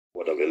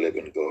Word of the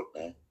living God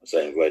now. As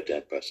I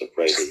invite Pastor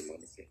Friday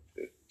morning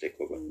to take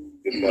over.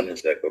 Good morning,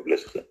 sir. God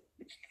bless you, sir.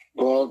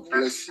 God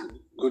bless you.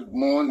 Good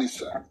morning,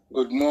 sir.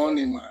 Good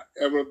morning, ma.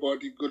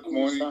 Everybody, good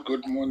morning,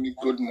 good morning,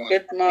 good morning.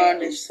 Good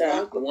morning,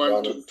 sir. I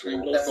want to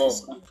thank God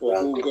for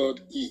who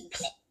God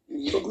is.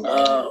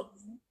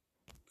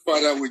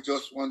 Father, we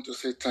just want to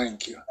say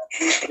thank you.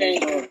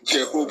 Thank you.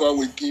 Jehovah,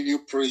 we give you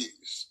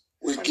praise.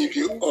 We give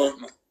you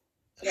honor.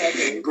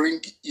 Bring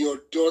your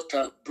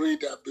daughter,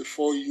 Brida,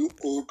 before you,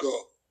 O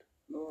God.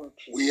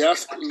 We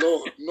ask,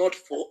 Lord, not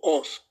for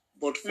us,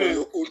 but for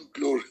your own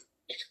glory.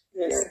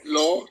 Yes.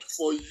 Lord,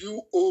 for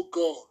you, O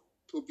God,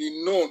 to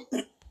be known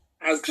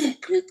as the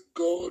great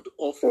God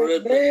of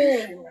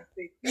revelation.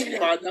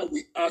 Father,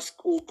 we ask,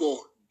 O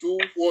God, do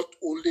what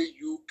only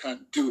you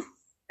can do.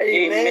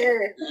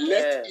 Amen.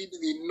 Let it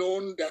be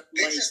known that,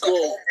 my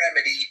God,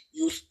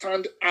 you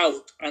stand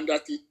out, and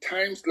that in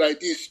times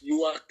like this,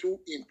 you are too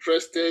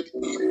interested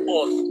in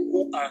us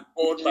who are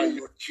called by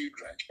your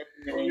children.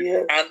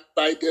 And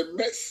by the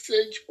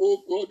message,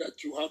 O God,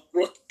 that you have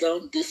brought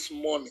down this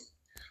morning,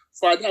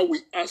 Father, we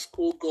ask,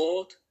 O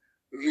God,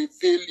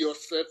 reveal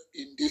yourself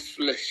in this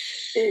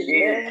flesh.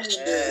 Amen.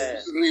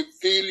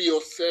 Reveal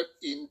yourself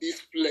in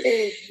this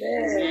flesh.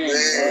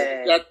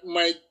 Amen. That,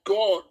 my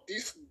God,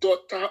 this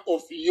daughter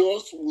of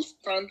yours will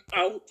stand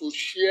out to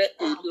share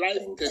a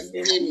life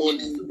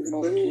testimony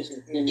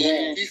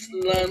in this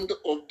land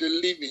of the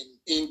living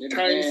in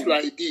times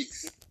like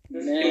this.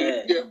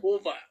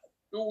 Jehovah,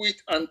 do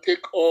it and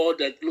take all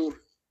the glory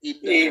in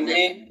the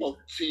name of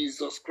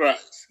Jesus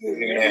Christ.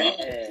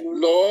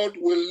 Lord,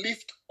 we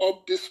lift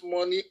up this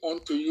morning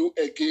unto you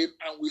again,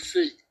 and we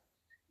say,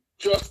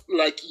 just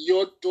like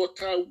your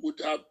daughter would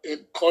have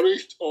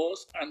encouraged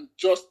us, and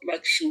just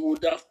like she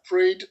would have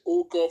prayed,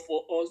 oh God,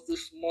 for us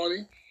this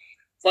morning,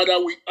 Father,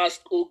 we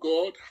ask, oh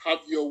God, have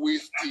your way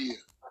still.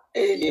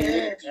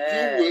 Amen.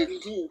 You will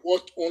do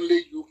what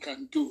only you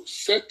can do.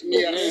 Set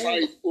me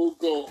aside, oh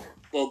God,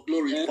 for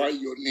glorify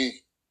your name.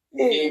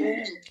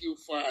 Amen. Thank you,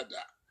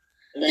 Father.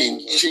 In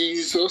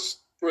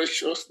Jesus'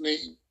 precious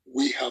name,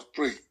 we have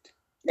prayed.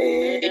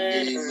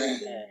 Amen.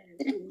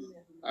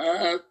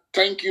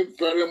 Thank you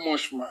very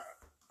much, ma.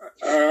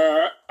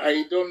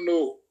 I don't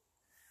know.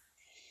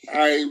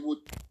 I would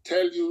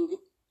tell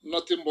you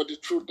nothing but the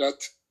truth,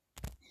 that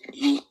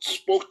you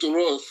spoke to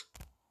us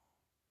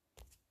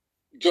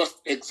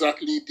just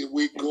exactly the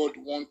way God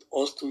wants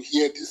us to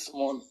hear this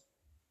morning.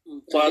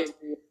 But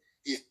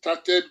it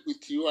started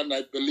with you, and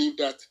I believe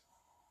that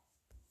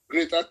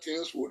greater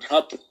things would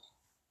happen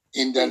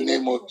in the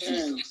name of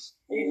Jesus.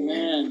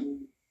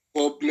 Amen.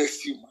 God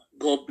bless you, man.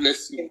 God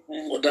bless you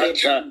for that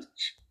charge.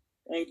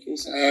 Thank you,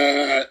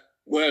 sir.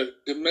 Well,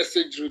 the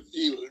message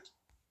revealed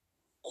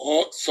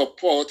or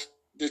support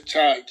the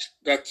charge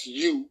that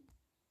you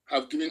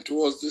have given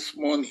to us this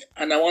morning.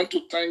 And I want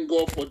to thank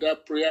God for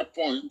that prayer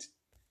point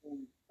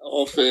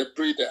of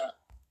Brida.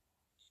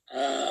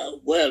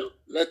 Well,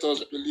 let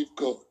us believe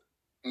God.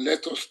 And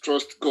let us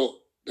trust God,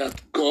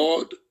 that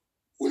God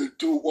will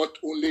do what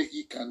only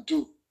he can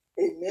do.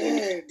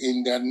 Amen.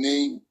 In the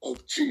name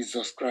of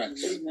Jesus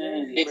Christ.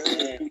 Amen.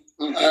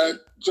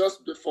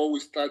 Just before we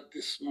start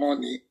this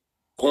morning,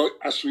 or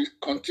as we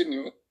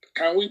continue,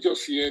 can we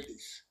just hear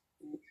this?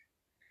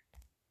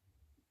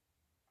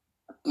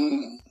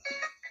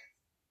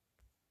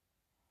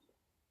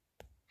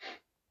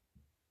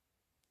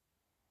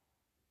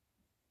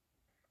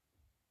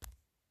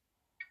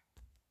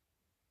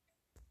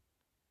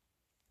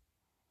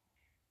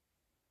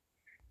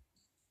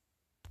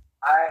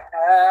 I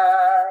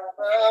have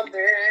a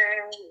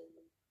name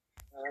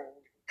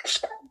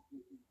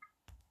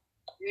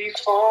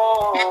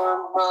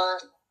before my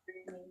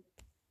feet.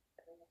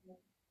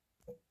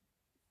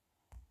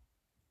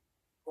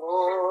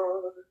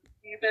 For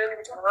even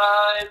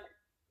time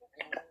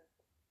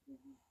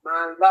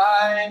my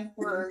life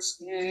was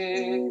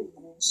in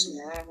his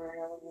hand.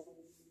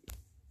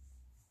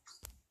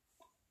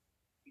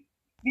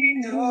 He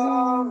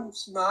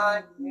knows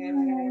my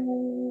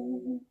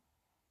name.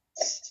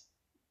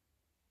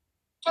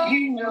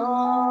 He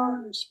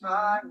knows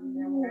my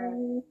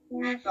name.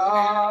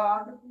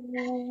 God.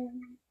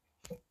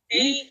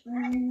 He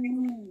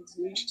brings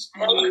me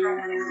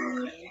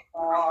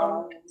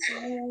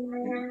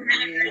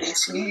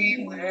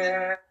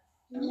where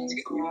to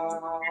go.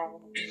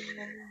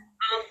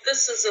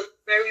 This is a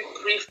very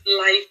brief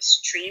live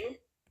stream.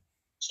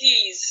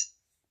 Please,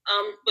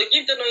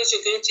 forgive the noise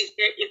you're going to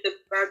hear in the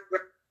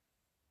background.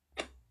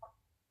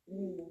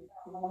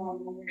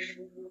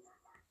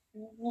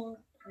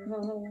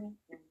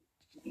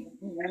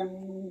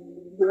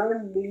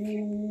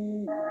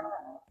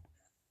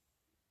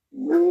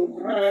 No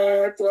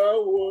matter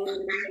what,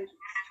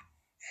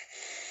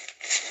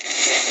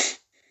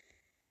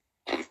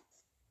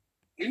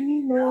 he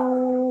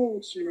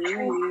knows me.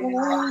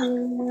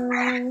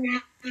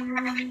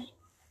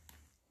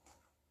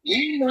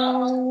 He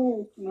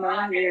knows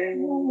my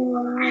name.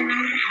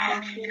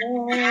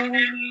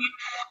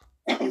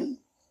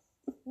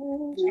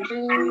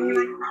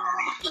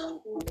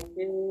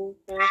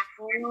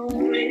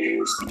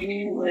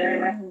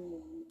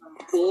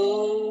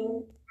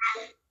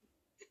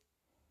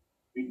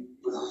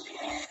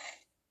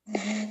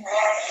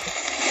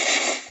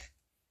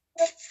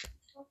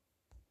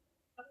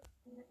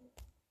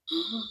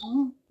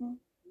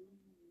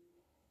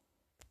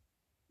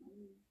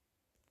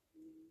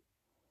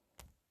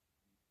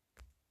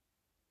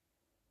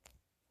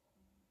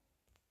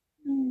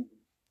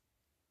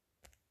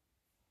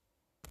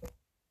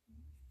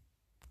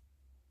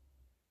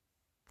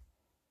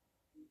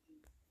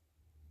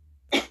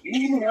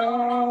 He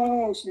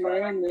knows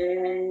my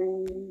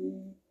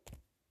name.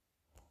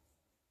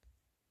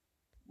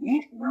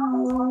 He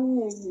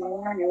knows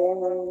my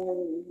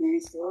name.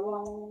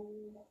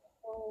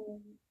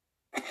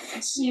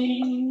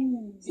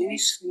 See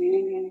this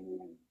way.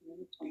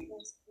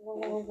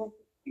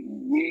 He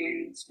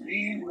needs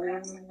me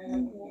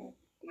when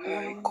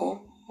I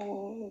call.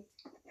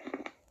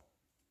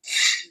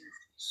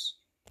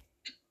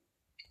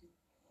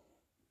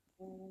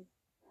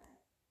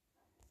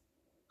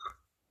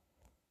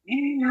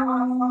 He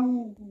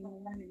knows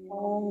my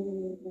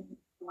name.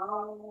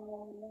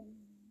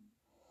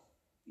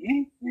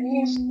 He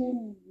feels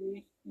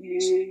me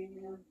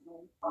here.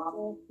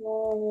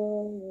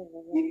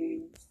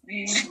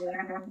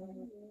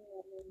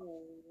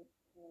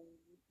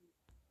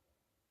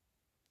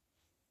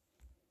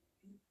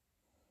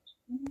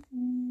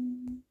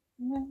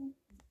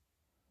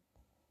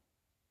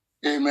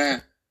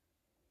 Amen.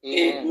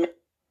 Amen.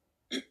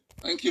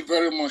 Thank you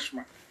very much,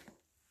 man.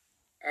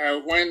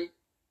 When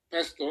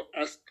Pastor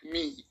asked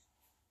me,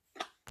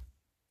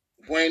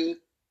 when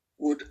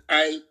would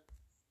I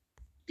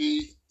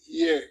be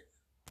here?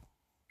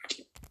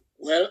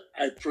 Well,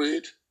 I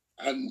prayed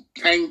and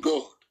thank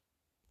God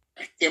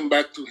I came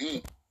back to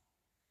him.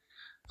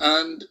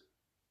 And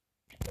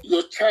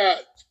your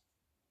charge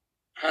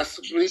has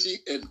really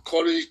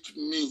encouraged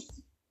me.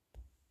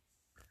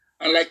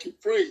 And like you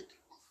prayed,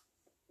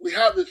 we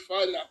have a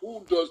Father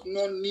who does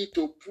not need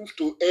to prove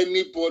to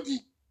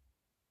anybody.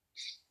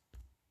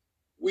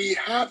 We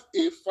have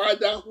a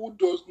Father who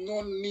does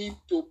not need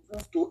to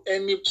prove to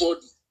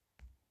anybody.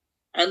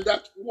 And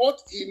that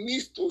what he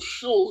needs to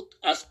show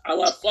as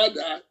our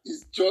Father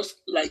is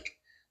just like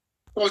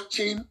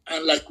touching,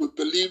 and like we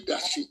believe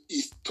that he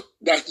is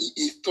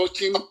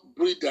touching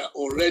Brida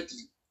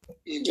already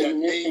in the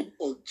name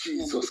of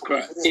Jesus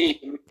Christ.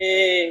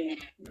 Amen.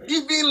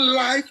 Giving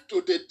life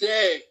to the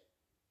dead,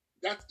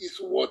 that is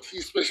what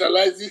he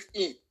specializes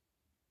in.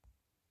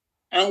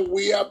 And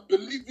we are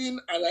believing,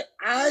 and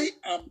I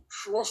am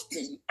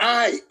trusting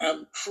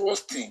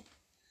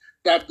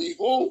that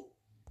behold,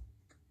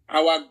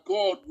 our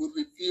God will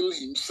reveal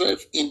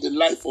himself in the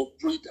life of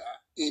Brida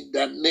in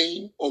the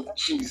name of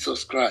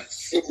Jesus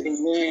Christ.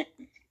 Amen.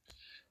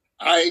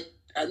 I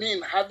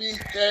mean, having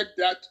heard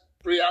that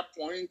prayer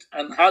point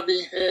and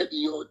having heard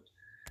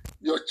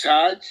your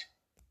charge,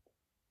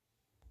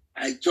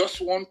 I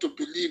just want to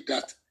believe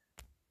that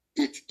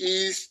it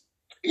is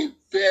a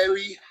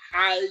very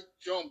high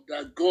jump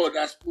that God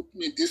has put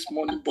me this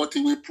morning, but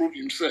he will prove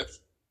himself.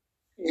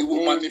 He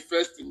will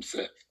manifest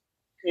himself.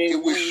 He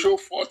will show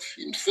forth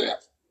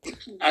himself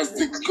as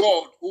the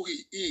God who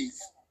he is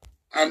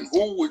and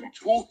who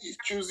he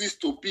chooses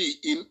to be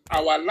in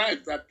our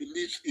life that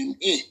believes in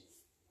him,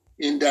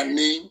 in the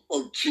name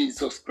of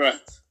Jesus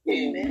Christ.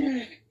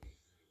 Amen.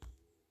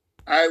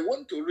 I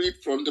want to read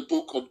from the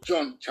book of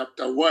John,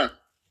 chapter 1.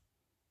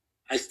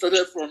 I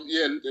started from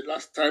here the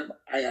last time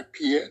I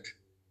appeared,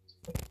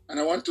 and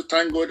I want to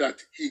thank God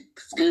that he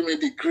gave me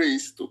the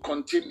grace to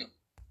continue.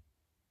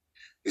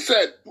 He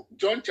said,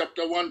 John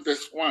chapter 1,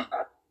 verse 1.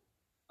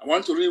 I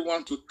want to read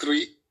 1 to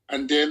 3,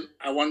 and then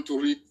I want to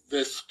read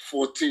verse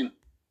 14.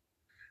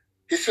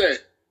 He said,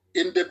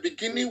 in the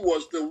beginning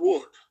was the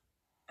Word,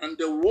 and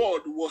the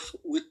Word was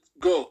with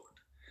God,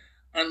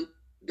 and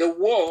the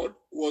Word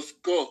was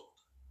God.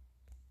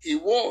 He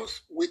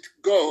was with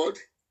God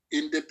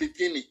in the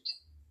beginning.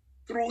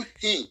 Through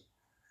him,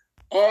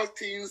 all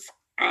things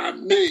are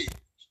made.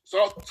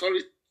 Through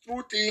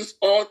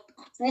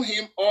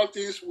him, all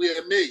things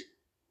were made.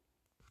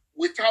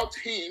 Without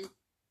him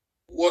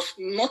was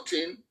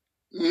nothing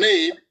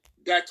made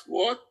that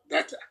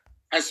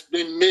has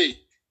been made.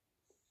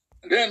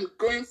 And then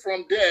going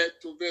from there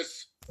to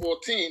verse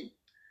 14,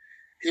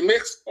 he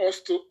makes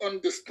us to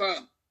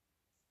understand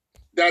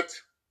that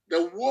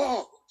the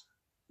Word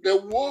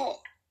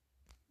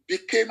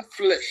became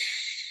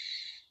flesh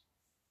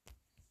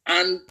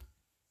and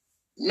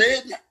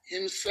made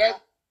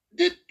himself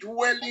the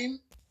dwelling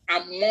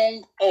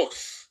among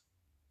us.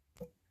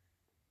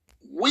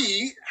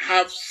 We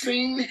have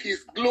seen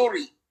his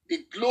glory,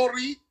 the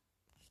glory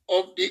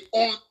of the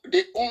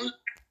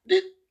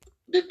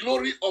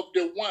glory of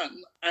the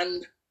one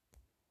and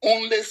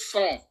only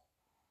Son,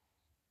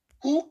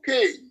 who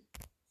came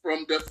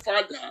from the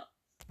Father,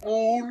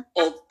 full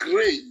of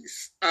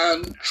grace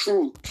and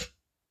truth.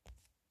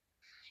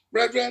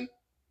 Brethren,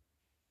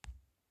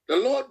 the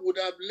Lord would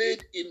have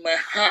laid in my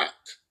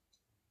heart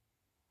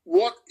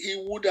what he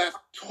would have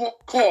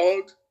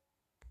called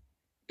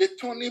the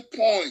turning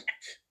point.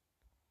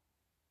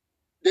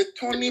 The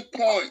turning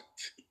point.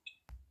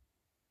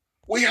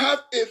 We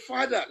have a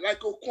father like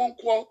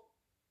Okonkwo,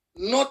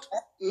 not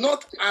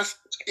as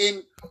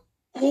in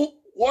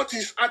what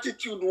his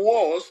attitude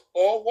was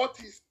or what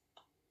his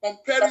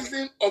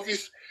comparison of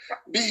his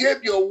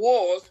behavior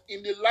was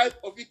in the life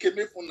of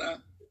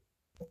Ikemefuna,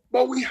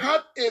 but we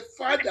have a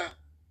father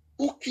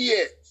who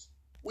cares.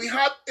 We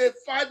have a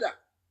father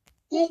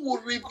who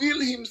will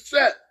reveal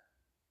himself,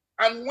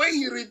 and when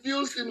he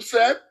reveals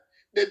himself,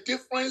 the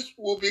difference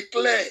will be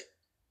clear.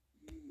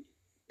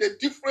 The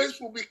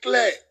difference will be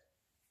clear.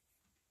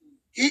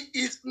 He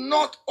is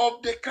not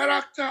of the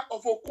character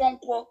of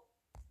Okonkwo.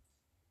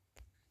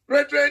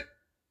 Brethren,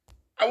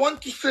 I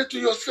want to say to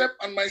yourself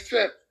and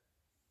myself,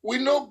 we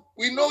know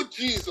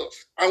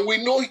Jesus, and we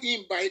know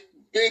him by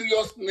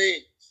various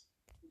names.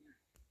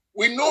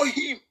 We know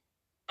him,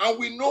 and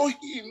we know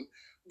him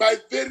by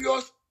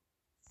various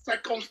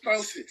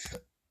circumstances.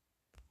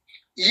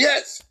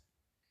 Yes,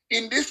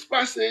 in this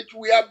passage,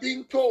 we are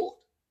being told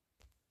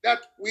that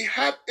we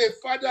have a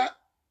father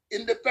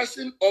in the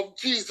person of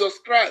Jesus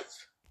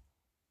Christ,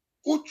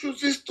 who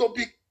chooses to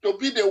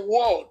be the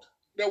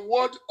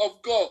word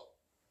of God.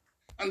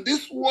 And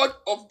this word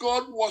of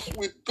God was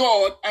with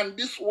God, and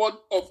this word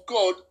of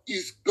God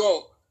is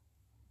God.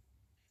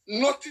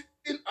 Nothing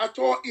at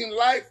all in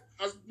life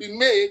has been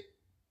made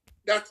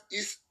that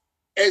is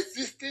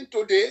existing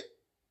today,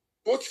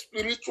 both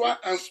spiritual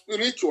and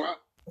spiritual,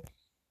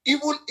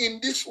 even in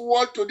this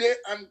world today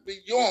and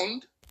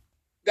beyond,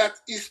 that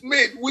is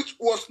made, which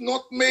was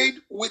not made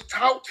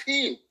without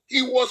him.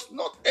 He was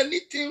not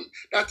anything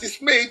that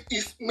is made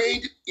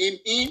in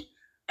him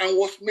and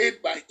was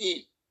made by him.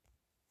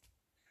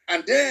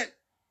 And then,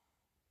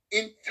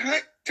 in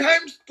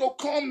times to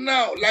come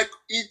now, like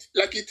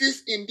it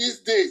is in these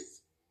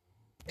days,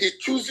 he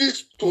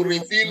chooses to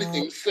reveal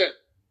himself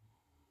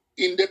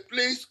in the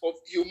place of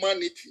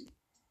humanity.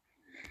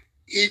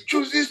 He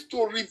chooses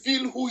to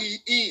reveal who he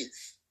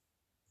is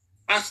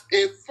as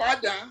a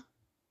father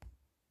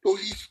to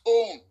his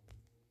own.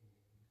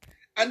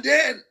 And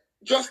then,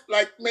 just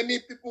like many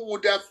people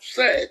would have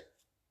said,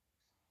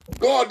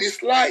 God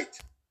is light.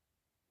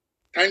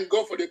 Thank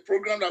God for the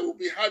program that we'll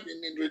be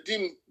having in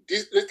Redeem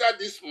later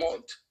this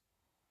month.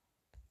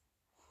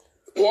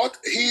 What?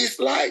 He is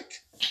light.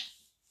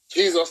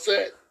 Jesus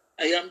said,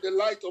 I am the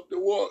light of the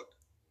world.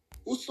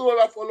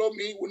 Whosoever follow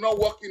me will not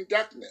walk in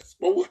darkness,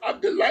 but will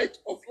have the light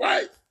of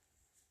life.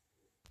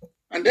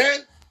 And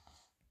then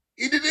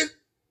he didn't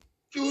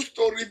choose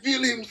to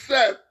reveal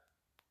himself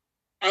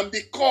and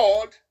be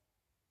called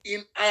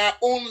in our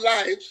own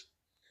lives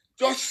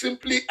just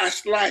simply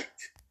as light.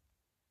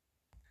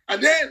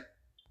 And then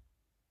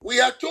we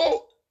are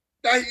told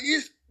that he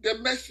is the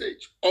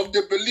message of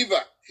the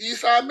believer. He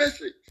is our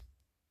message.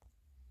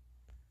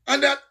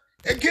 And that,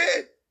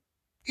 again,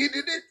 he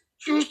didn't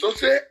choose to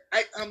say,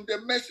 I am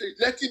the message.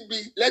 Let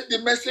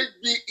the message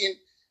be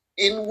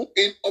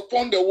in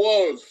upon the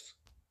walls.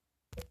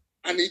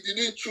 And he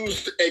didn't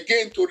choose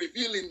again to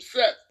reveal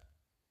himself,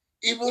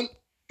 even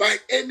by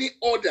any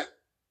order.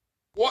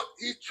 What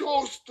he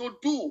chose to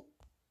do,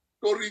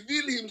 to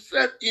reveal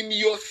himself in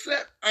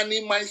yourself and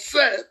in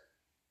myself,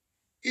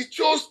 he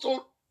chose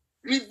to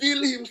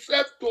reveal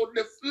himself to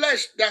the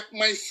flesh that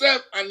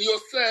myself and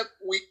yourself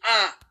we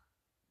are.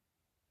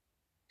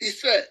 He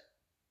said,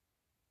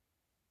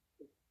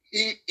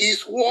 he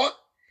is what?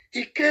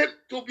 He came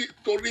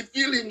to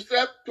reveal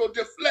himself to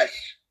the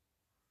flesh.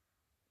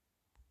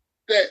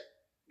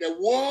 The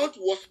word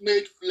was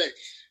made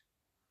flesh.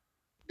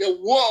 The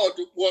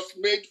word was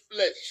made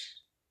flesh.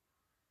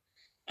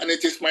 And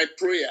it is my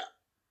prayer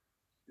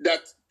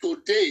that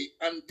today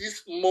and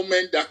this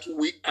moment that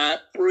we are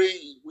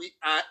praying, we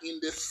are in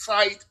the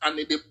sight and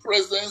in the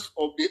presence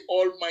of the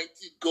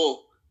Almighty God.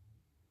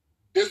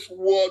 This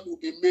word will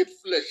be made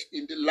flesh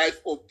in the life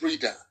of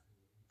Brida,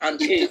 and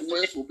the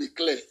difference will be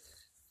clear.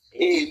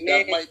 In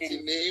the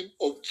mighty name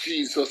of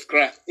Jesus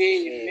Christ.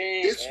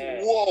 Amen. This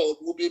word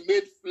will be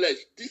made flesh.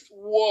 This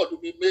word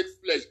will be made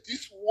flesh.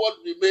 This word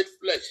will be made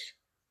flesh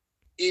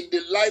in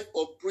the life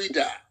of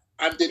Brida,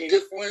 and the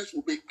difference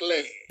will be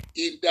clear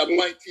in the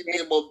mighty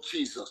name of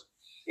Jesus.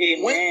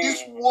 Amen. When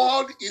this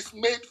word is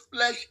made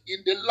flesh in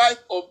the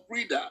life of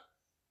Brida,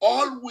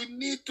 all we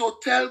need to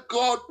tell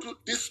God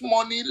this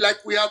morning,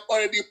 like we have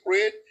already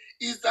prayed,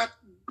 is that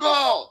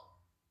God,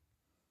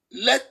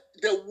 let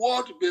the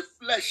word be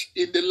flesh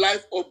in the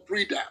life of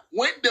Brida.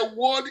 When the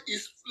word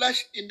is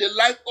flesh in the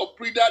life of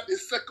Brida, the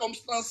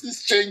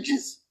circumstances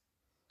changes.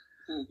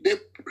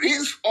 The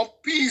Prince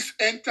of Peace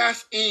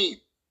enters in.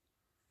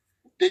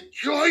 The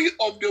joy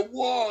of the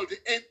world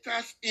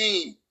enters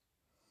in.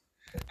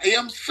 I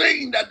am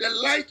saying that the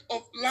light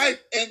of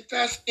life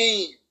enters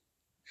in.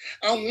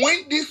 And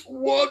when this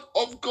word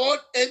of God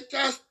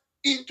enters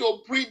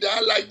into Brida,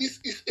 like this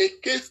is a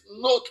case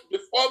note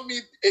before me,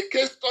 a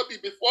case study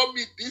before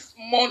me this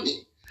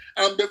morning,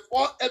 and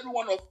before every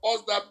one of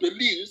us that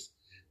believes,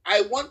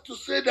 I want to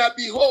say that,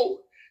 behold,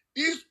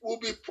 this will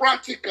be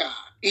practical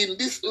in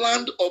this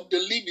land of the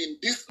living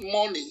this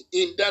morning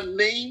in the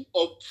name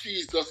of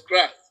Jesus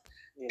Christ.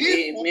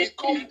 This will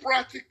become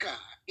practical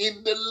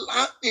in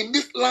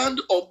this land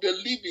of the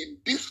living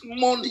this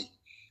morning,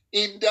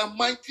 in the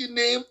mighty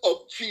name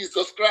of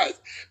Jesus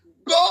Christ.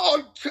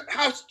 God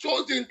has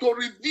chosen to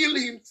reveal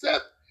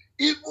himself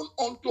even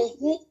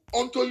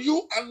unto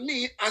you and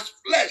me as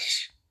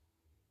flesh.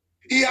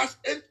 He has,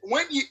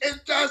 when he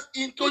enters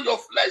into your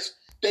flesh,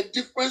 the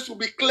difference will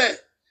be clear.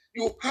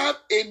 You are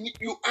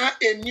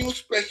a new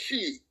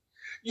species.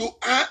 You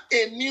are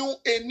a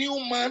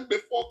new man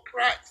before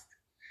Christ.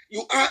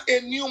 You are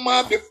a new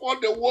man before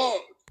the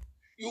world.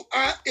 You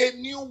are a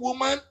new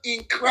woman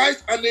in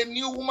Christ and a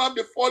new woman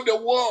before the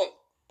world.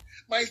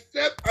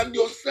 Myself and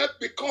yourself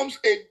becomes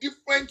a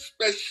different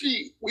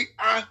species. We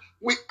are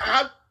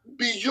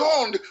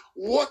beyond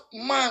what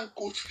man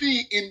could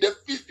see in the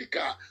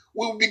physical.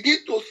 We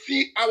begin to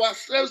see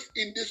ourselves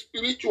in the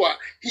spiritual.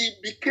 He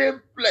became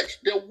flesh.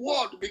 The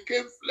word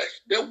became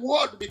flesh. The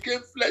word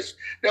became flesh.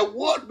 The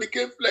word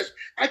became flesh.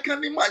 I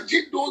can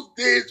imagine those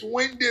days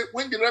when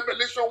the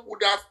revelation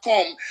would have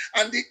come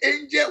and the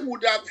angel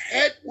would have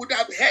heard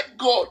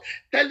God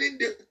telling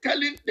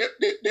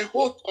the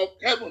host of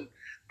heaven,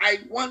 I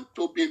want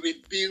to be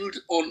revealed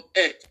on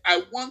earth.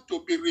 I want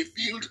to be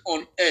revealed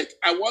on earth.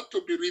 I want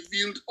to be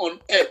revealed on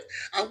earth.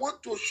 I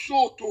want to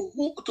show to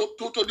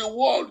the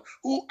world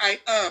who I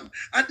am.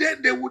 And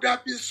then they would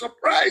have been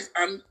surprised.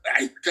 And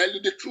I tell you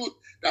the truth,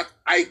 that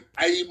I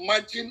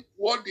imagine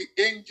what the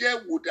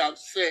angel would have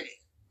said.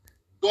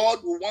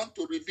 God will want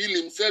to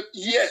reveal himself,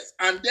 yes.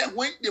 And then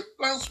when the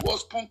plans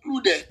was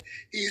concluded,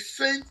 he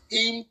sent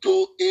him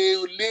to a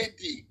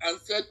lady and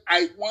said,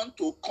 I want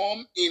to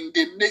come in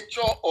the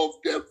nature of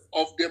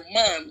the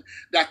man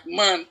that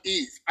man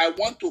is. I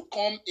want to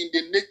come in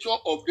the nature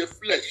of the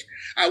flesh.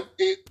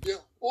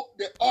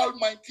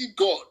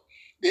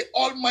 The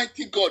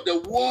Almighty God, the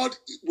Word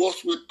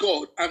was with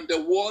God, and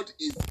the Word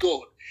is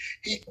God.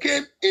 He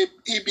became a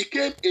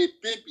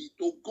baby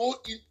to go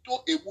into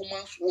a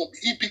woman's womb.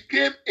 He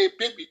became a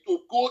baby to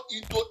go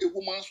into a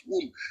woman's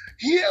womb.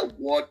 Hear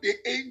what the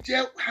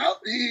angel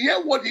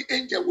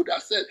would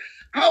have said.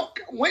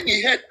 When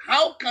he heard,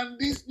 how can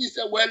this be?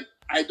 Said, well,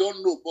 I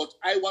don't know, but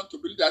I want to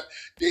believe that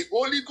the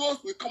Holy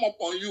Ghost will come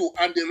upon you,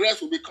 and the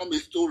rest will become a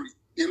story.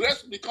 The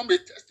rest will become a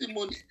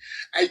testimony.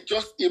 I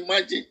just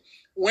imagine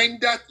when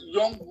that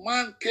young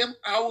man came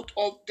out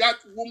of that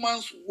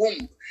woman's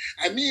womb.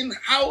 I mean,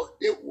 how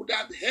they would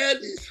have held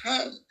his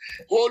hand,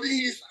 holding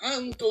his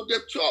hand to the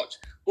church,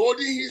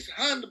 holding his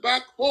hand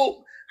back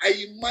home.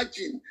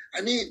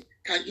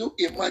 Can you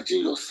imagine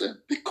yourself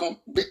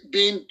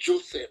being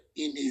Joseph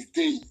in his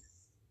days?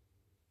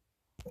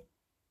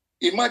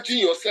 Imagine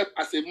yourself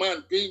as a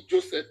man being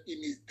Joseph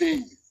in his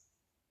days.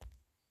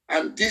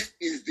 And this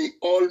is the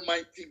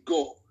Almighty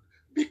God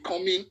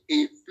becoming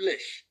a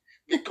flesh.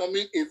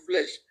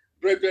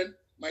 Brethren,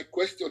 my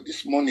question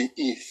this morning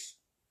is,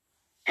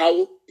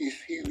 how is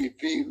he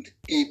revealed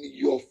in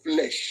your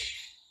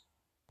flesh?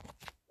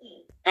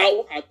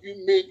 How have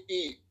you made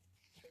him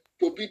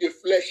to be the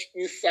flesh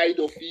inside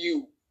of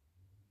you?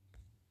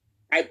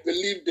 I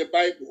believe the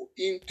Bible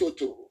in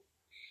total.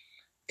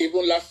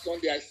 Even last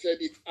Sunday I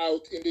said it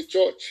out in the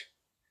church.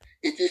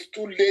 It is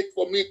too late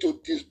for me to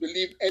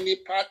disbelieve any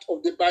part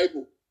of the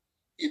Bible.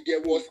 If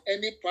there was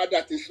any part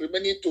that is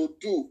remaining to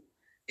do,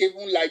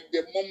 even like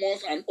the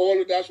Mormons and all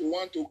others who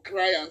want to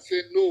cry and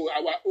say, no,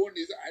 our own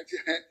is...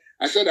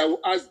 I said I will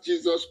ask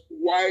Jesus,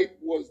 why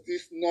was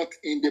this not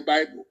in the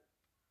Bible?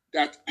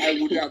 That I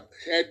would have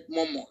heard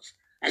Mormons.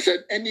 I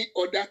said, any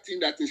other thing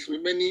that is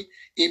remaining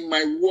in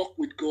my walk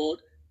with God,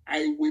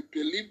 I will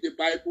believe the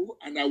Bible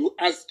and I will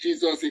ask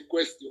Jesus a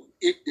question.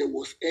 If there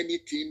was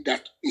anything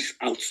that is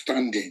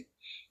outstanding,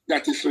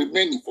 that is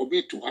remaining for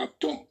me to have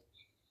done.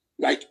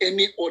 Like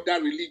any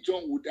other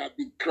religion would have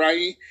been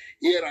crying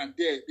here and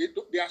there.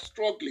 They are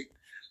struggling.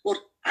 But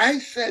I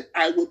said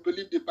I will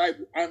believe the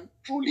Bible. And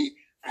truly,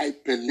 I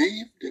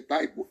believe the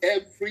Bible.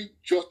 Every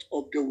jot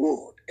of the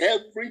word.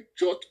 Every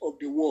jot of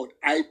the word.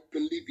 I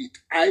believe it.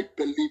 I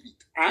believe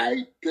it.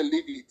 I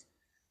believe it.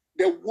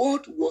 The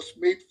word was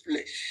made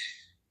flesh.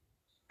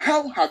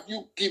 How have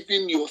you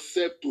given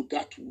yourself to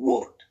that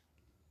word?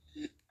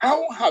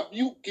 How have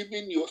you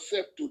given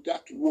yourself to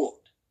that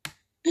word?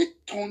 The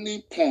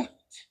turning point.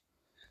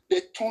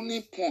 The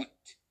turning point.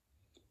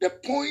 The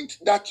point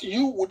that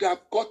you would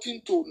have gotten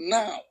to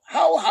now.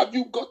 How have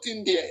you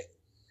gotten there?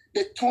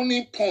 The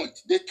turning point.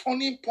 The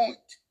turning point.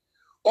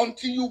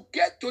 Until you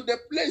get to the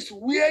place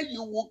where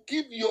you will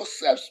give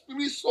yourself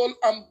spirit, soul,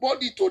 and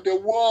body to the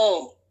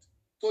world.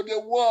 To the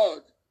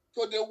word.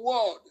 To the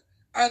word.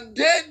 And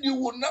then you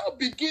will now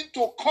begin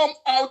to come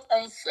out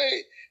and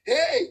say,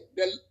 hey,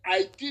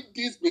 I did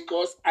this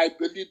because I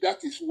believe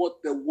that is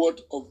what the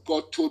word of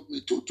God told me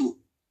to do.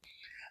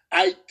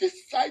 I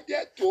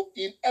decided to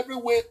in every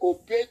way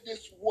obey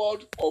this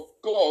word of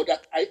God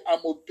that I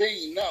am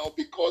obeying now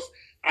because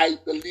I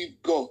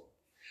believe God.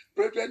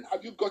 Brethren,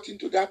 have you gotten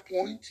to that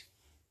point?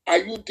 Are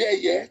you there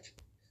yet?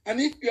 And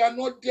if you are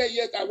not there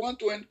yet, I want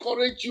to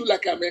encourage you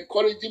like I'm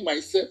encouraging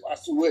myself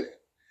as well.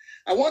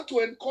 I want to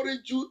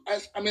encourage you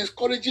as I'm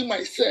encouraging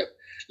myself.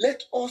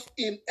 Let us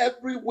in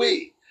every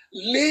way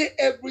lay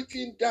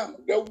everything down.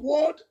 The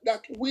word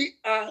that we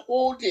are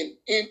holding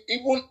in,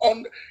 even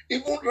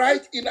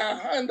right in our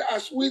hand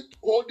as we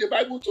hold the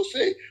Bible to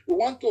say we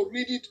want to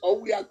read it, or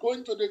we are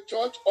going to the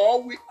church,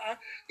 or we are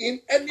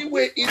in any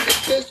way in the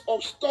place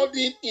of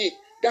studying it.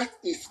 That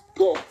is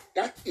God.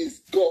 That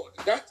is God.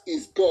 That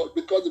is God.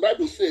 Because the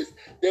Bible says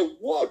the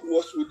word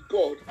was with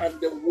God,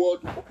 and the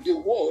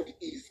word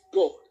is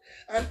God.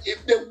 And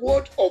if the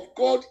word of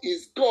God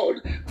is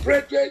God,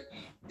 brethren,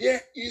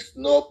 there is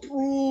no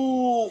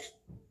proof.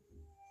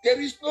 There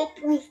is no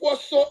proof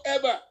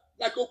whatsoever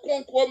like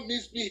Okonkwo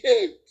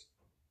misbehaved.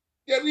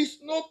 There is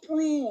no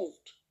proof.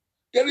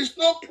 There is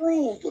no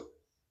proof.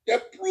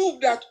 The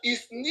proof that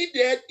is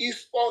needed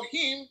is for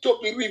him to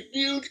be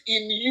revealed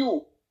in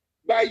you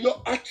by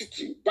your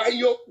attitude, by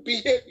your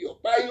behavior,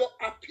 by your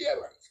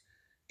appearance,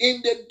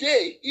 in the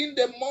day, in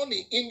the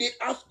morning, in the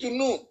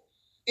afternoon,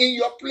 in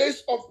your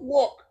place of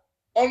work,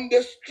 on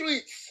the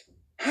streets.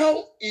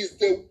 How is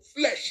the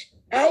flesh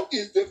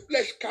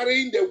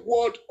carrying the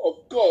word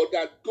of God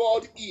that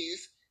God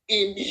is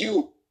in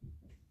you?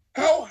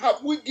 How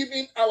have we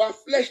given our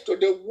flesh to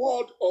the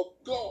word of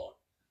God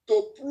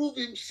to prove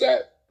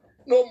himself?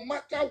 No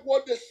matter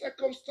what the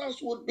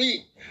circumstance would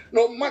be,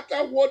 no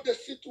matter what the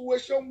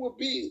situation will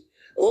be.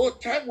 Oh,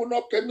 time will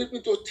not permit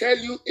me to tell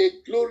you a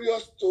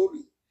glorious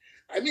story.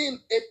 I mean,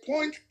 a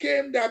point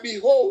came that,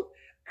 behold,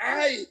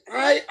 I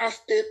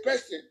as a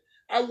person,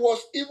 I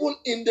was even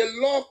in the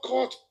law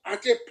court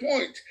at a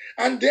point,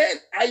 and then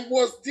I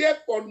was there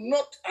for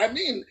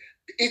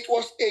it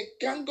was a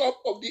gang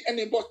up of the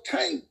enemy, but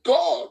thank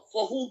God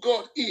for who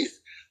God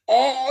is.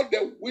 All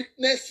the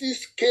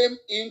witnesses came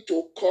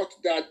into court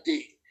that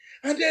day.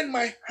 And then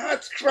my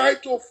heart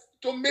tried to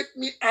make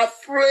me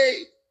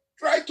afraid.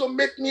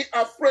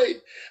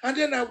 And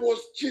then I was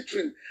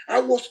jittering. I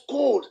was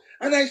cold.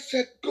 And I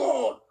said,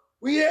 God,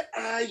 where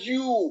are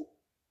you?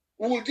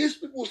 Will these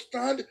people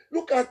stand?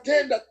 Look at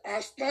them that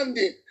are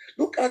standing.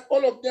 Look at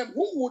all of them.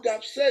 Who would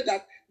have said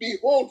that,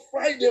 behold,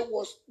 Friday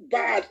was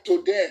bad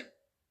to them?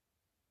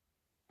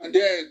 And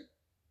then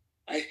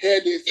I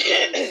heard a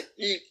song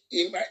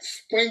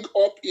spring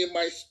up in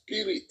my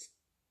spirit.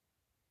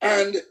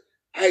 And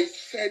I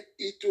said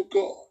it to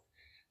God.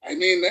 I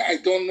mean, I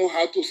don't know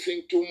how to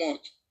sing too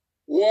much.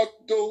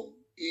 What though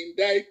in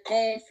thy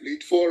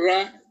conflict for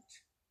right,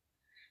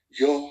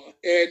 your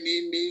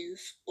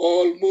enemies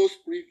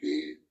almost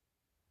prevail.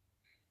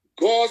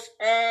 God's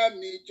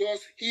army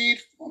just hid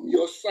from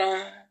your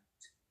sight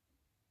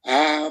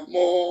are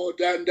more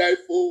than thy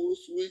foes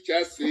which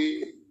are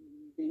saved.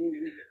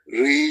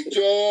 Rejoice,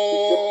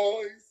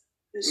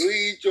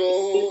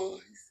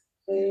 rejoice,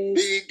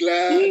 be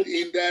glad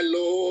in the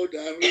Lord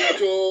and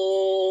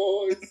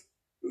rejoice.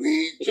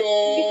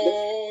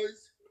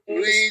 Rejoice,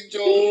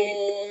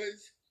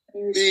 rejoice,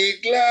 be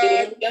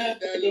glad in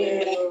the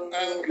Lord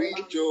and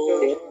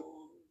rejoice.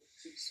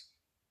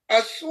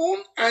 As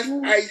soon as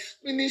I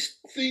finished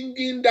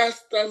singing that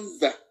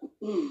stanza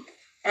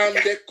and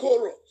the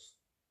chorus,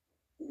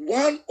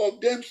 one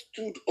of them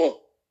stood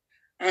up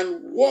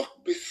and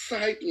walked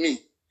beside me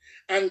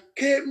and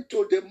came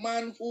to the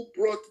man who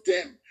brought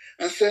them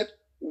and said,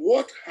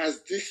 what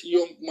has this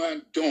young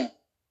man done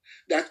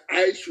that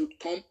I should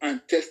come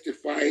and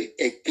testify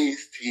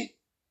against him?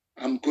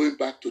 I'm going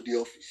back to the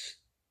office.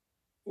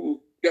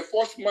 The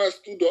first man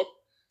stood up,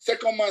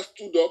 second man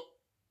stood up,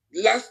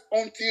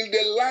 until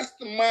the last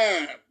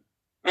man.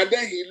 And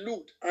then he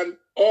looked and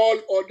all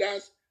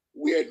others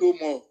were no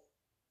more.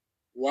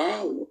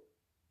 Wow.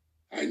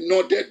 I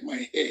nodded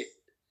my head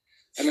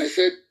and I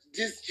said,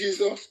 this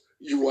Jesus,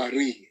 you are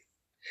real.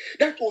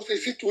 That was a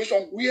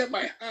situation where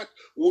my heart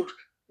would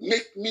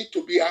make me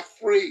to be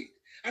afraid.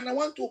 And I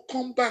want to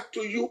come back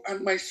to you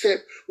and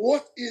myself.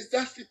 What is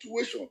that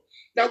situation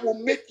that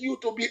will make you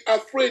to be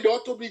afraid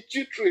or to be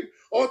jittering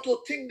or to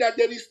think that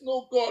there is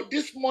no God?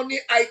 This morning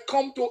I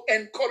come to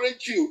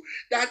encourage you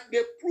that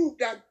the proof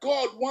that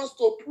God wants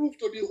to prove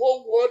to the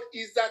whole world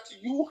is that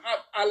you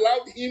have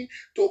allowed him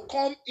to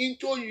come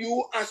into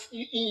you as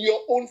in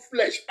your own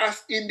flesh,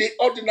 as in the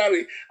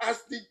ordinary,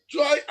 as the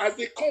joy, as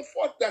the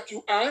comfort that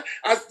you are,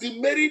 as the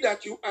Mary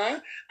that you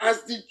are,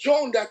 as the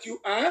John that you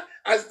are,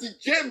 as the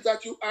James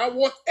that you are,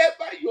 whatever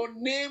your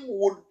name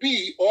would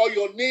be or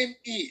your name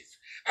is.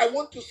 I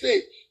want to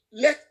say,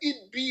 let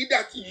it be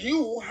that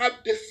you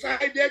have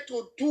decided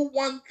to do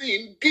one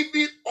thing,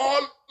 giving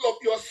all of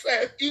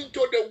yourself into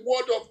the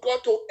word of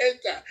God to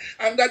enter,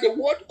 and that the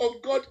word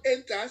of God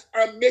enters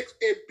and makes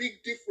a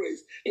big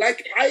difference.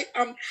 Like I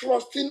am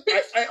trusting,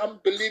 I am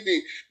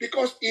believing,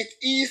 because it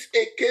is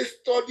a case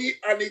study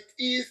and it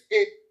is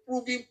a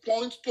proving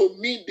point to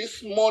me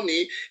this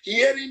morning,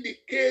 hearing the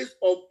case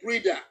of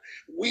Brida.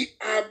 We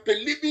are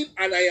believing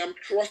and I am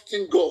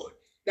trusting God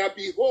that,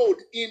 behold,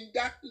 in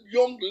that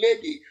young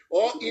lady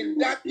or in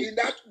that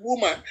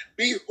woman,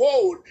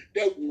 behold,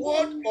 the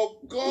word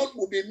of God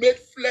will be made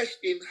flesh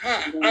in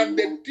her and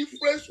the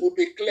difference will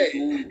be clear.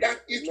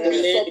 That it will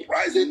be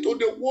surprising to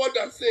the world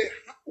and say,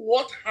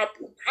 what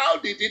happened? How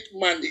did it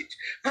manage?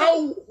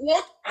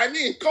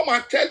 Come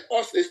and tell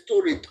us a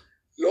story.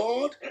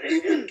 Lord, He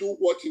will do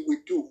what He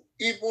will do,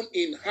 even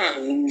in her,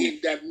 in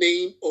the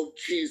name of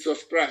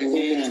Jesus Christ.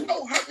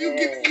 How have you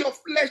given your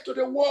flesh to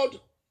the world?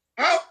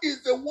 How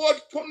is the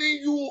world turning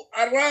you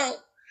around?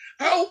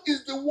 How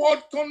is the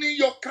world turning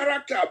your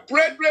character?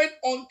 Brethren,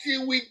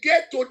 until we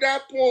get to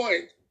that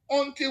point,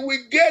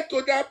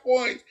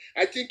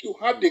 I think you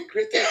have the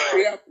greatest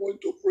prayer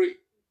point to pray.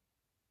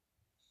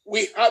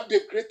 We have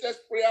the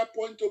greatest prayer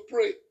point to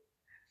pray.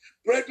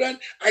 Brethren,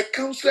 I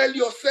counsel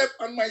yourself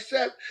and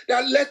myself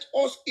that let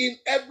us in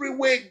every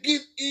way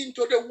give in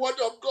to the word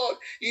of God.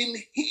 In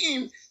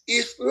Him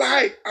is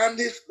life, and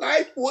His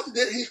life was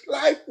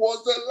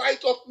the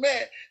light of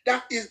man.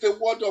 That is the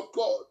word of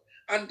God.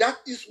 And that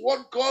is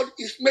what God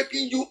is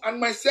making you and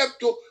myself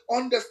to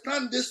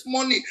understand this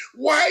morning.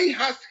 Why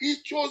has He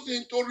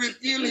chosen to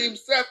reveal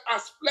Himself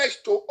as flesh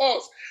to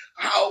us?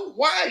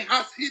 Why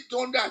has He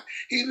done that?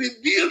 He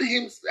revealed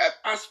Himself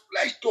as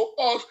flesh to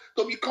us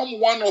to become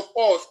one of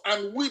us,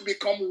 and we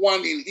become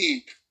one in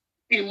Him.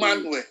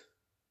 Emmanuel.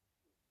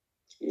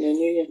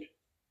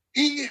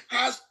 He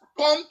has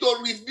come to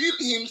reveal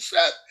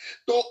Himself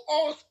to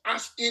us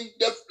as in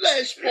the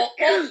flesh, for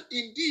us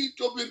indeed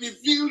to be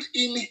revealed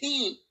in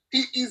Him.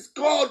 He is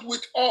God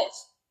with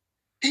us.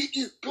 He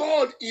is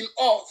God in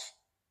us.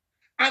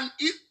 And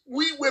if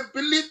we will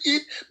believe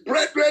it,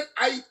 brethren,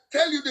 I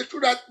tell you the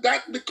truth,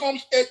 that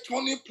becomes a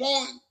turning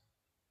point.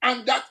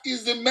 And that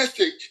is the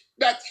message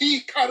that He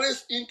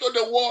carries into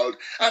the world.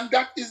 And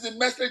that is the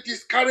message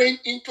He's carrying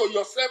into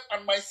yourself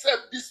and myself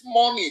this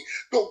morning,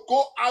 to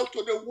go out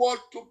to the world,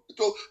 to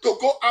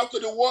go out to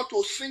the world,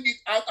 to sing it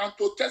out and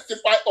to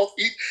testify of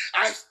it.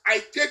 As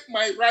I take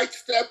my right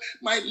step,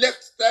 my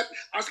left step,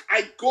 as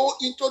I go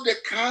into the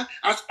car,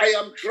 as I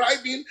am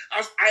driving,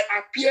 as I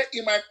appear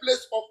in my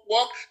place of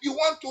work, you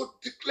want to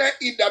declare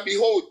it that,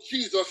 behold,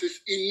 Jesus is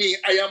in me.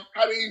 I am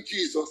carrying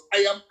Jesus.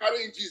 I am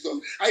carrying Jesus.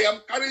 I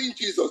am carrying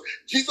Jesus.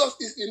 Jesus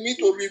is in me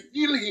to reveal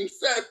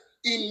Himself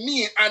in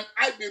me, and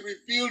I be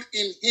revealed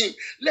in Him.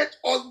 Let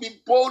us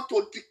be bold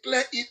to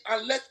declare it,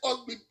 and let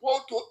us be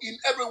bold to, in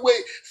every way,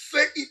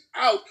 say it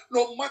out,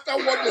 no matter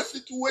what the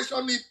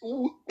situation it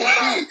would be.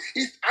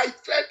 I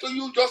said to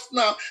you just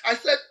now, I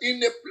said,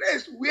 in a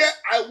place where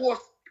I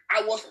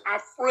was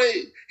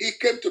afraid, He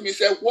came to me and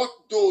said, what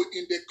though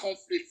in the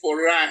conflict for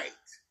right?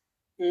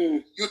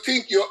 You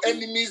think your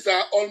enemies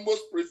are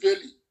almost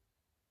prevailing.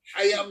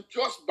 I am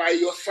just by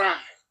your side.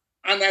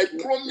 And I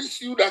promise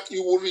you that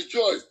you will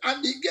rejoice.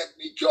 And He gave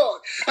me joy.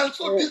 And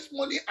so this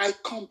morning I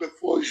come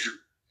before you.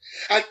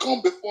 I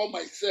come before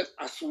myself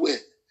as well,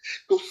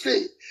 to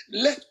say,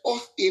 let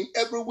us in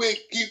every way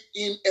give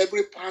in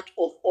every part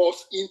of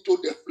us into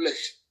the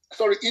flesh.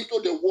 Into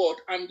the word,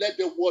 and let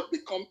the word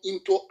become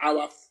into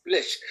our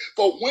flesh.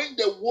 For when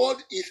the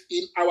word is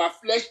in our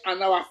flesh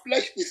and our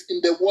flesh is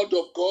in the word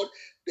of God,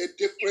 the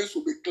difference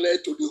will be clear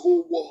to the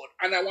whole world.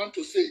 And I want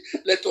to say,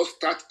 let us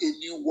start a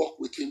new walk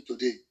with Him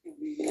today.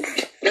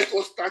 Let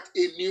us start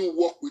a new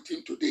walk with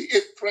Him today, a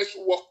fresh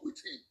walk with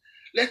Him.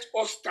 Let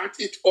us start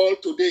it all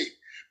today.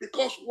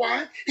 Because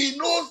why? He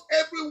knows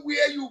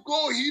everywhere you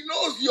go. He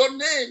knows your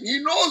name. He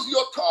knows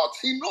your thoughts.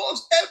 He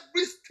knows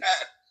every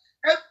step.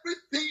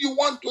 Everything you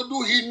want to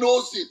do, He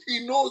knows it.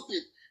 He knows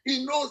it.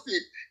 He knows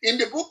it. In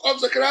the book of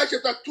Zechariah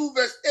chapter 2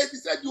 verse 8, He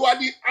said, you are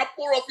the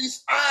apple of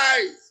His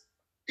eyes.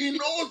 He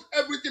knows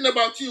everything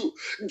about you.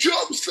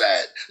 Job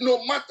said,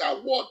 no matter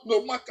what,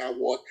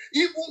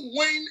 even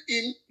when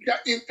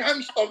in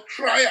times of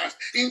trials,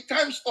 in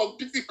times of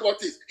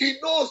difficulties, He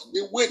knows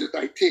the way that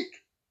I take.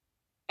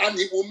 And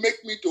He will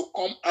make me to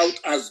come out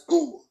as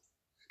gold.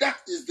 That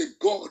is the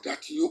God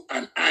that you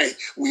and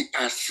we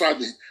are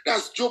serving.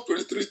 That's Job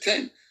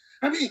 23:10.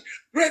 I mean,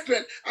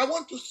 brethren, I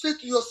want to say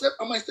to yourself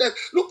and myself,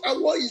 look at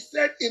what He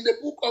said in the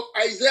book of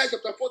Isaiah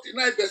chapter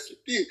 49, verse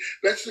 15,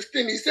 verse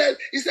 16. He said,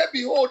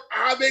 behold,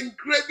 I have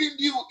engraven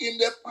you in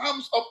the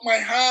palms of my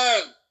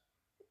hand.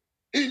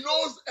 He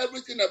knows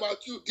everything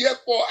about you.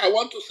 Therefore, I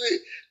want to say,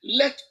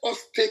 let us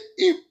take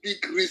a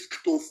big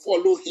risk to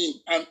follow Him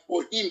and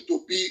for Him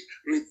to be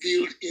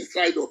revealed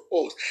inside of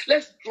us.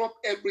 Let's drop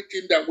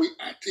everything that we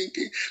are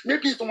thinking.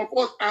 Maybe some of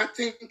us are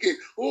thinking,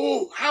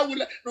 oh, how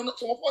will I? No,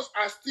 some of us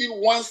are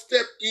still one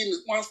step in,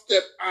 one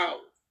step out.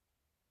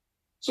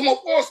 Some of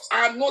us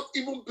are not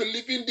even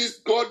believing this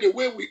God the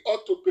way we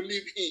ought to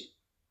believe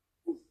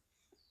Him.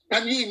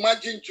 Can you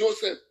imagine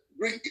Joseph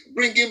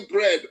bringing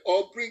bread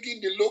or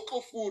bringing the local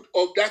food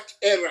of that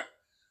era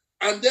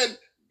and then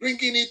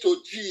bringing it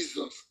to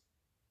Jesus?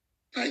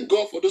 Thank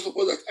God for those of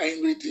us that are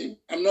in Redeem.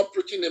 I'm not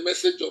preaching the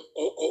message of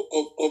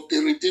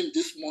the Redeem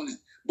this morning,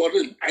 but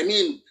I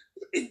mean,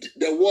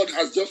 the word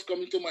has just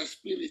come into my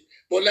spirit,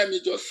 but let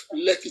me just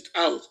let it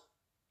out.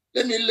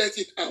 Let me let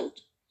it out.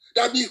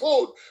 That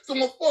behold,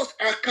 some of us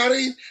are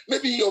carrying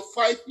maybe your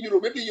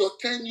 €5, maybe your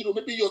 €10,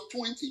 maybe your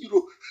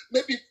 €20,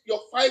 maybe your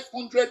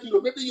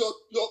 €500, maybe your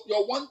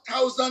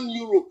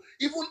 €1,000.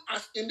 Even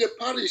as in the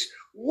parish,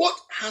 what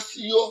has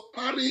your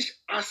parish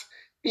as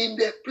in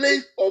the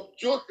place of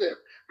Joseph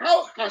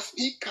How has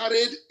he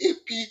carried a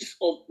piece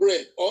of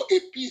bread or a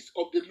piece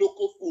of the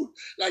local food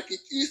like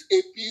it is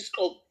a piece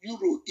of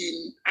euro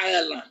in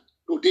Ireland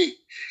today?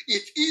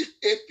 It is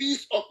a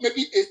piece of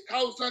maybe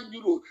 1,000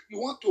 euros. You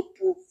want to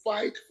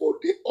provide for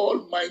the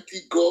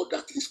Almighty God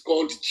that is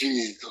called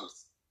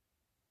Jesus.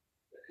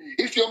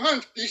 If your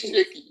hand is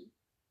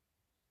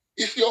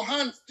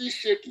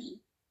shaking,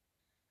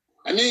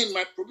 I mean,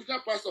 my provincial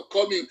pastor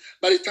called me.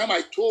 By the time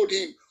I told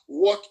him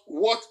what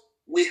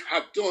we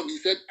have done, he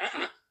said,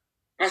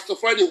 Pastor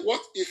Friday,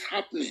 what is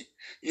happening?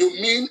 You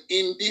mean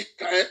in this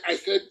time? I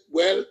said,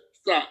 well,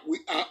 sir, we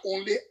are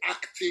only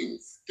acting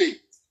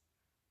faith.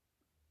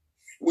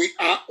 We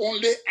are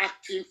only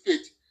acting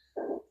faith.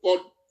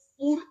 But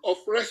full of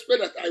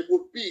respect that I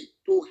would be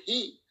to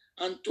him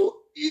and to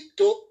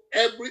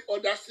every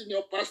other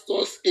senior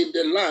pastors in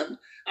the land,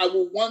 I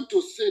would want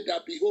to say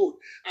that, behold,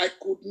 I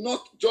could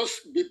not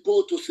just be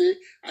bold to say,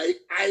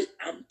 I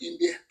am in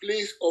the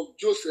place of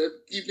Joseph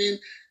giving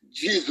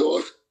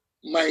Jesus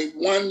my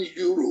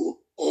 €1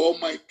 or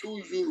my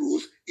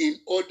 €2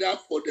 in order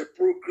for the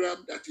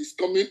program that is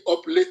coming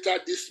up later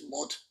this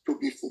month to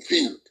be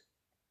fulfilled.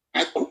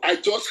 I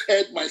just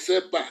held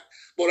myself back,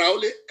 but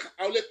I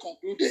only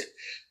concluded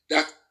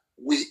that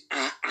we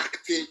are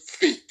acting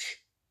faith.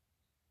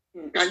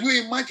 Can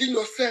you imagine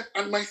yourself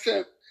and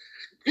myself?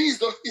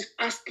 Jesus is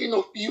asking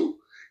of you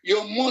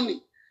your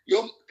money.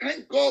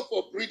 Thank God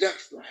for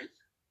Breda's life.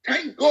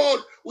 Thank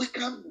God we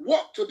can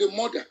walk to the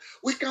mother.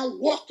 We can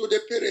walk to the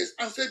parents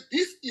and say,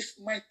 this is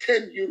my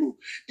 €10.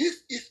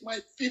 This is my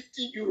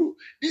 €50.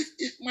 This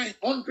is my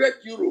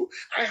 €100.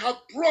 I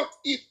have brought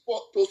it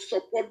to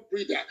support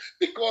Breda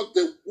because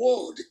the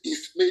word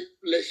is made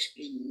flesh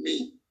in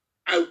me.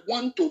 I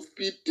want to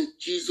feed the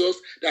Jesus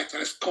that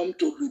has come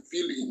to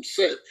reveal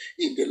himself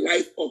in the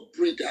life of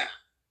Breda.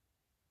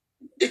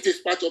 It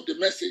is part of the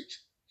message.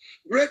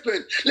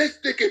 Brethren, let's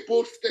take a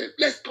bold step.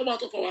 Let's come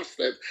out of our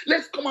steps.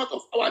 Let's come out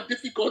of our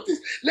difficulties.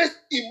 Let's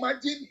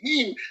imagine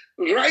him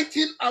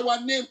writing our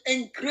name,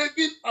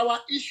 engraving our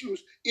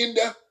issues in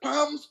the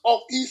palms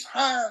of his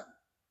hand.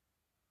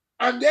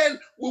 And then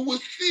we will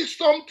see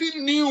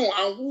something new.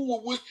 And who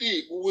will we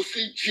see? We will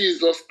see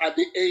Jesus at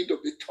the end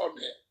of the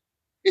tunnel.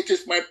 It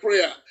is my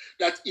prayer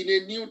that in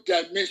a new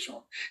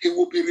dimension, he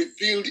will be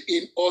revealed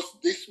in us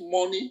this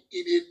morning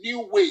in a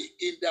new way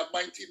in the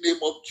mighty name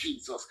of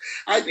Jesus.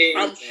 I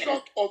am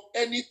short of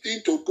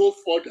anything to go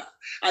further.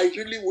 I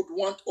really would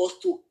want us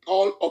to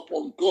call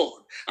upon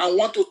God. I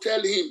want to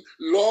tell him,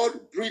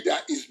 Lord,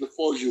 Breda is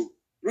before you.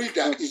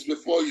 Breda is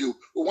before you.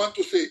 We want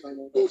to say,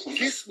 oh,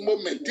 this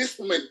moment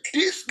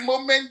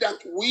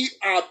that we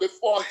are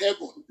before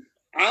heaven,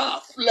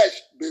 our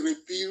flesh be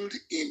revealed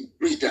in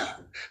Breda.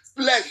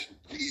 Flesh,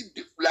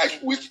 the flesh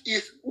which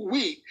is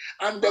we,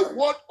 and the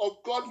word of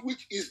God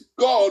which is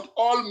God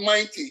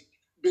Almighty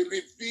be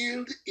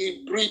revealed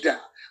in Breda.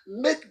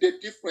 Make the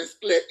difference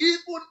clear.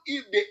 Even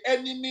if the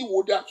enemy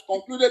would have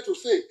concluded to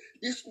say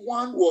this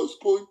one was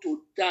going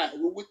to die,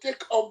 we will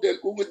take out the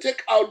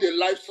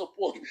life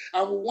support,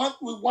 and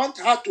we want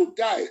her to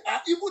die.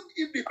 Even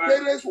if the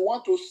parents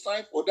want to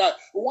sign for that,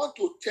 we want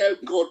to tell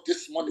God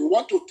this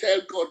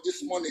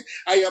morning.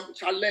 I am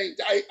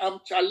challenged.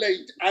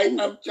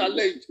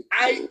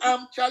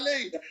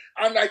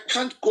 And I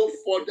can't go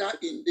further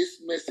in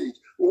this message.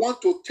 We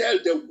want to tell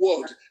the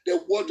word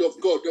of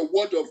God,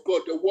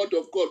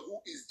 who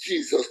is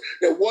Jesus,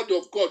 the word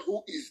of God,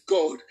 who is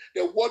God,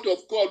 the word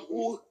of God,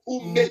 who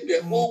made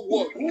the whole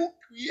world,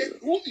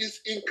 who is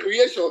in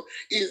creation,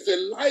 is the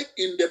life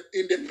in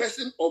the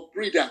person of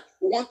Breda.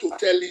 We want to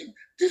tell him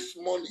this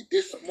morning,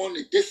 before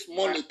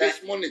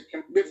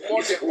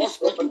the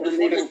hospital,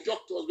 before the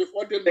doctors,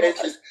 before the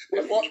nurses,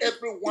 before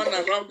everyone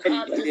around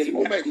her this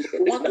moment. We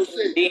want to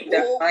say,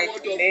 oh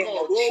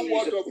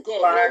word of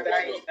God,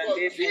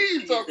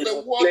 Jesus,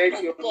 the word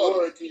of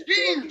God,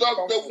 Jesus,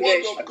 the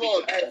word of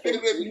God, be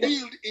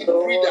revealed in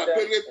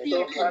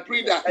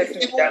Breda,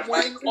 even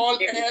when all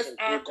else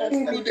are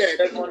concluded.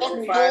 Not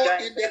know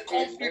in the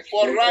conflict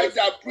for right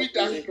that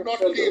Breda should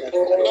not live.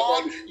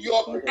 Lord,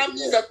 your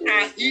armies that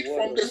are hid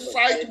from the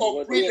sight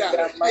of Breda,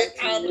 they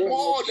are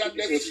more than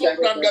the foes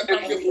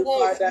who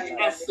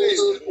are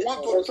saved. We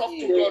want to talk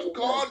to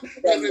God. Be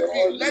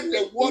revealed. Let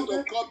the word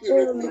of God be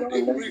revealed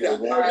in Breda.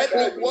 Let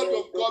the word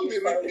of God be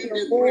revealed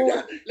in Breda.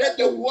 Let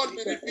the word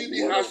be revealed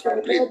in her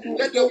spirit.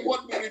 Let the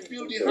word be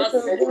revealed in her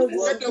soul.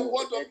 Let the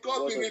word of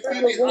God be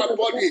revealed in her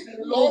body.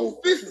 Lord,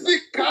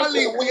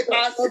 physically we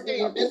are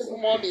saying this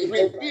morning,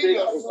 reveal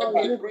yourself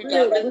in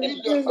Breda. Reveal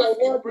yourself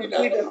in Breda.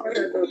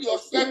 Reveal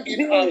yourself in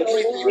her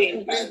breathing.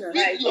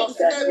 Reveal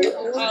yourself in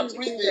her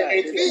breathing.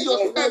 Reveal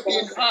yourself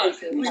in her.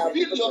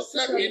 Reveal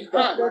yourself in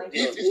her.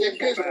 This is a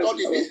case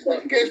study. This is a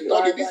case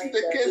study. This is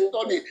a case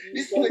study.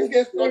 This is a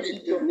case study.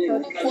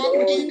 For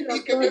in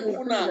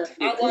Ikebefuna,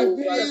 our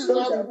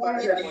Jesus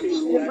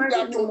refused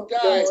that to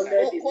die.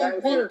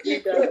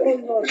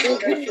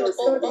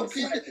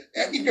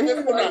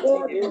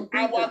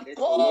 Our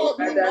God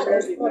will not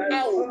put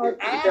out. But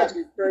our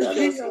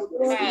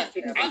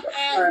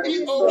God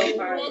is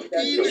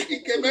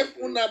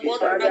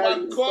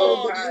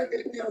a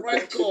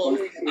different God.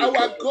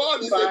 Our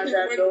God is a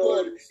different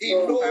God. He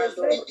knows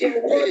each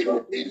way.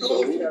 He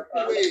knows the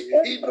way.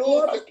 He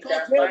knows the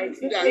thoughts of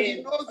Buddha.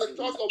 He knows the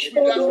thoughts of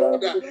Buddha's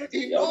mother.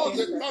 He knows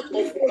the thoughts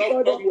of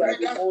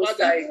Buddha's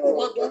father. You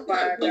want to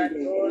tell me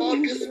all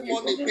this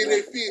morning, be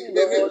refilled,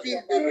 be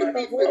refilled, be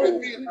refilled, be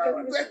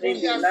refilled. Set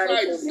me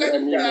aside,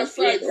 set me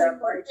aside,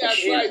 set me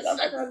aside,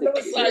 set me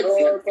aside,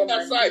 set me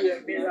aside.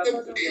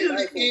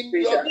 Reveal in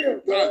your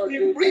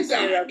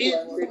breather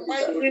in the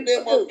mighty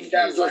name of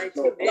Jesus.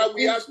 That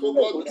we ask for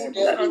God to do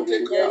this and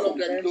take all of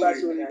the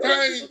glory.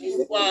 Thank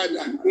you,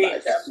 Father.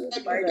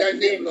 Blessed be thy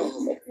name,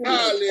 Lord.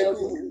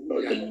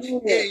 Hallelujah.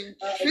 In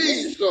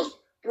Jesus'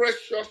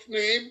 precious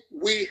name,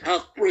 we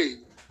have prayed.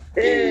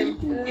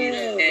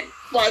 Amen.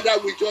 Father,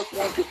 we just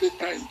want to say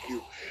thank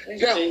you.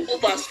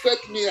 Jehovah, set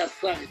me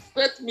aside,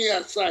 set me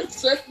aside,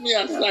 set me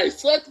aside,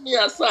 set me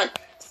aside,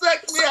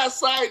 set me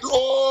aside,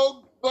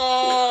 oh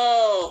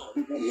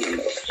God.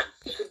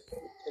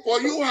 For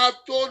you have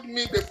told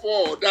me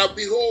before that,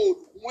 behold,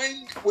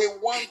 when we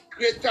want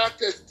greater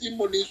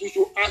testimonies, we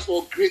should ask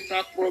for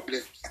greater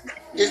problems.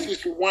 This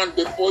is one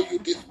before you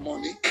this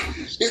morning.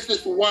 This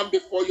is one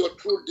before your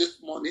truth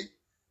this morning.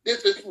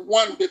 This is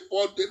one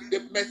before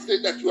the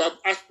message that you have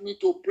asked me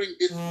to bring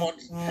this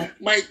morning.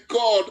 My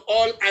God,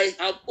 all I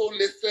have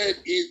only said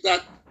is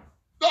that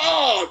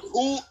God,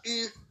 who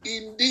is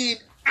indeed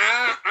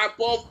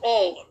above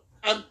all,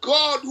 and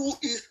God, who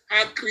is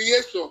our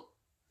creation,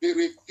 be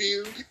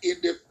revealed in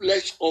the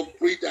flesh of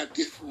Brida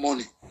this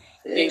morning.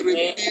 Be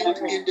revealed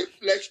in the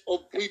flesh of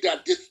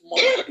Brida this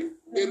morning.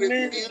 Be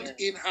revealed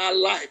in her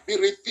life. Be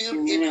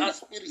revealed in her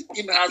spirit,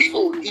 in her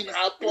soul, in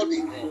her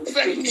body.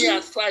 Set me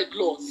aside,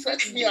 Lord.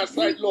 Set me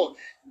aside, Lord.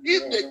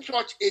 Give the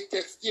church a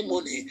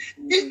testimony.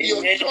 Give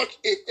your church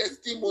a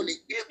testimony.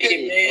 Give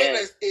the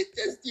parents a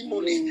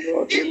testimony.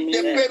 Give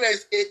the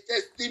parents a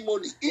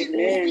testimony. It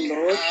will be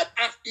hard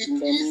as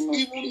it is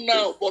even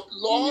now. But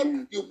Lord,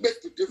 you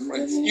make the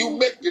difference. You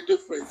make the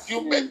difference.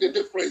 You make the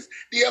difference.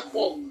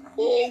 Therefore,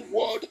 oh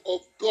word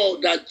of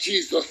God that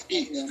Jesus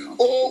is.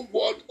 Oh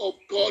word of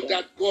God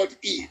that God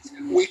is.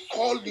 We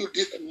call you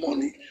this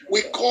morning.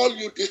 We call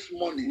you this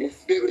morning.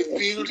 Be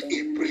revealed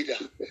in Brida.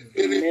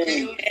 Be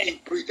revealed in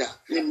Brida.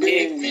 Be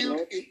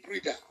revealed in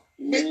Brida.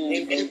 Make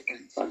the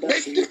difference.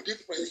 Make the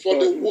difference for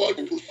the world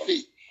to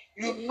see.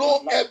 You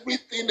know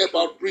everything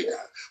about Brida.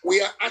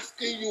 We are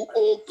asking you,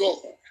 oh God,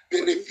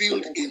 be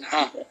revealed in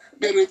her.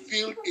 Be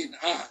revealed in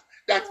her.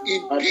 That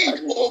indeed,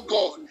 oh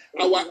God,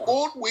 our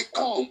own will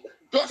come.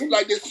 Just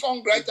like the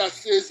songwriter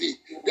says it,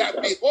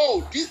 that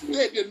behold, this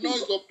day the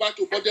noise of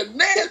battle, but the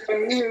next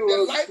in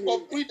the life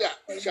of Brida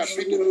shall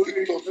be the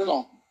victor's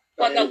song.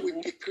 Father, we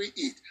decree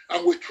it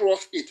and we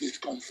trust it is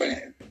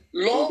confirmed.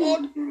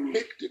 Lord,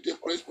 make the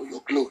difference for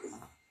your glory.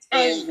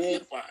 Thank you,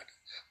 Father.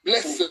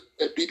 Blessed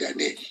be thy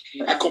name.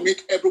 I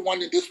commit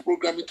everyone in this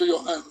program into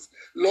your hands.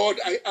 Lord,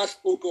 I ask,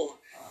 oh God,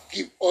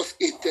 give us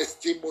a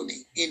testimony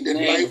in the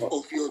life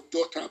of your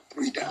daughter,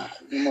 Brida,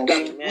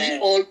 that we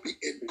all be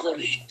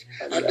encouraged,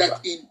 and that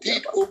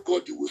indeed, oh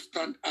God, you will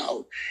stand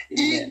out.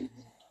 In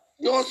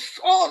your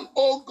son,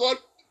 oh God,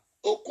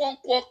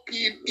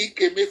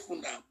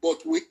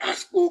 but we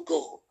ask, oh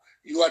God,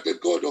 you are the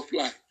God of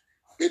life.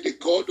 Be the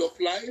God of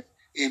life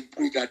in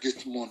Brida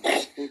this morning,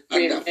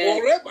 and that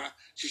forever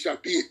she shall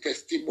be a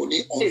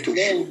testimony unto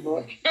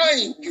you.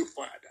 Thank you,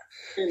 Father.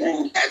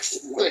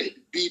 Blessed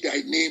be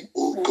thy name,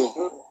 O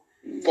God.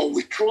 For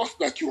we trust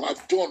that you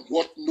have done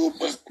what no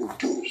man could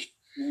do.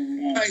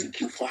 Thank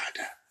you,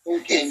 Father.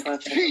 In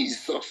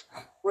Jesus'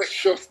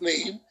 precious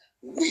name,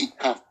 we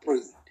have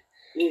prayed.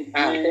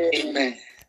 Amen.